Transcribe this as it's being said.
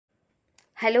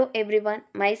Hello everyone,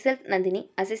 myself Nandhini,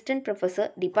 Assistant Professor,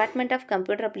 Department of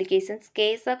Computer Applications,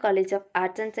 KSR College of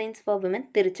Arts and Science for Women,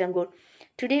 Tiruchendur.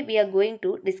 Today we are going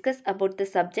to discuss about the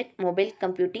subject Mobile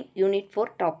Computing Unit 4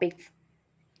 topics.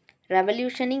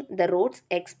 Revolutioning the roads,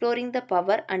 exploring the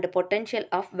power and potential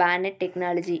of VANET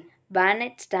technology.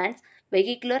 VANET stands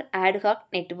Vehicular Ad Hoc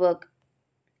Network.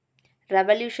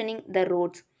 Revolutioning the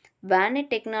roads. VANET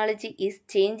technology is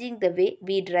changing the way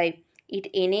we drive. It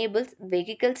enables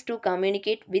vehicles to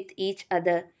communicate with each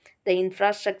other, the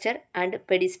infrastructure, and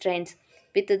pedestrians,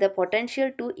 with the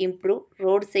potential to improve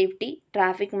road safety,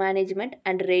 traffic management,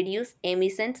 and reduce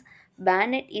emissions.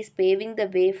 VANET is paving the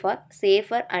way for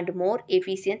safer and more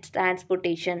efficient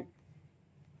transportation.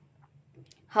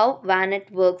 How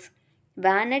VANET works.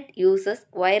 VANET uses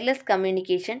wireless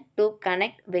communication to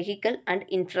connect vehicle and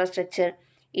infrastructure.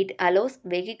 It allows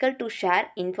vehicle to share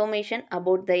information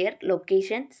about their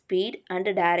location, speed and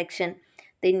direction.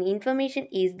 The information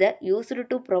is used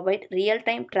to provide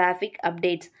real-time traffic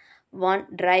updates, warn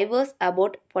drivers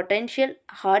about potential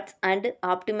hazards and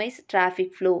optimize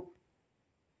traffic flow.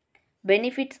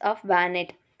 Benefits of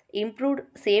VANET. Improved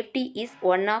safety is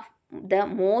one of the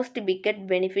most biggest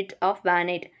benefits of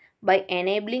VANET. By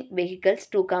enabling vehicles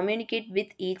to communicate with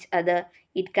each other,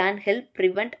 it can help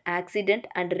prevent accident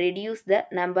and reduce the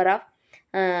number of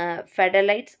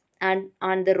fatalities and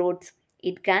on the roads.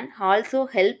 It can also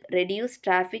help reduce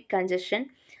traffic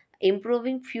congestion,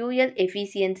 improving fuel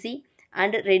efficiency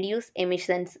and reduce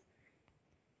emissions.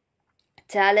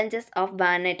 Challenges of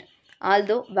VANET.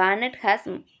 Although VANET has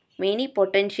many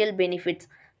potential benefits,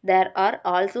 there are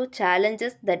also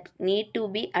challenges that need to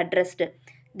be addressed.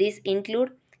 These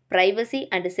include privacy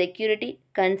and security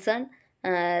concern,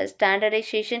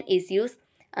 standardization issues,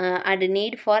 and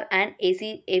need for an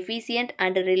efficient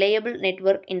and reliable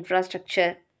network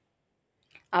infrastructure.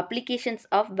 Applications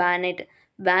of VANET.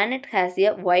 VANET has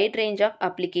a wide range of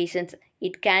applications.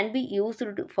 It can be used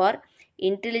for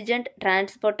intelligent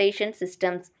transportation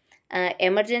systems,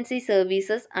 emergency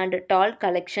services, and toll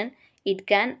collection. It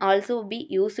can also be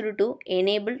used to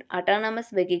enable autonomous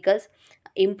vehicles,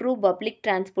 improve public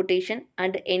transportation,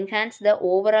 and enhance the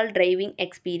overall driving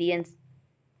experience.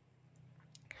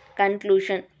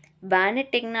 Conclusion.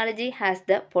 VANET technology has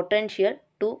the potential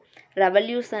to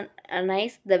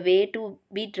revolutionize the way to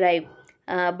be drive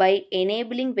by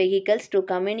enabling vehicles to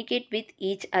communicate with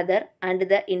each other and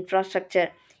the infrastructure.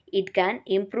 It can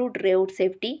improve road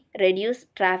safety, reduce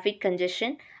traffic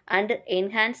congestion, and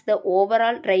enhance the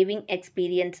overall driving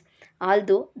experience.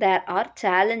 Although there are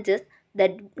challenges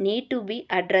that need to be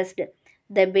addressed,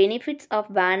 the benefits of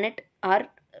VANET are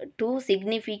too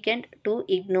significant to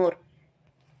ignore.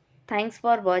 Thanks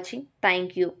for watching.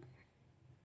 Thank you.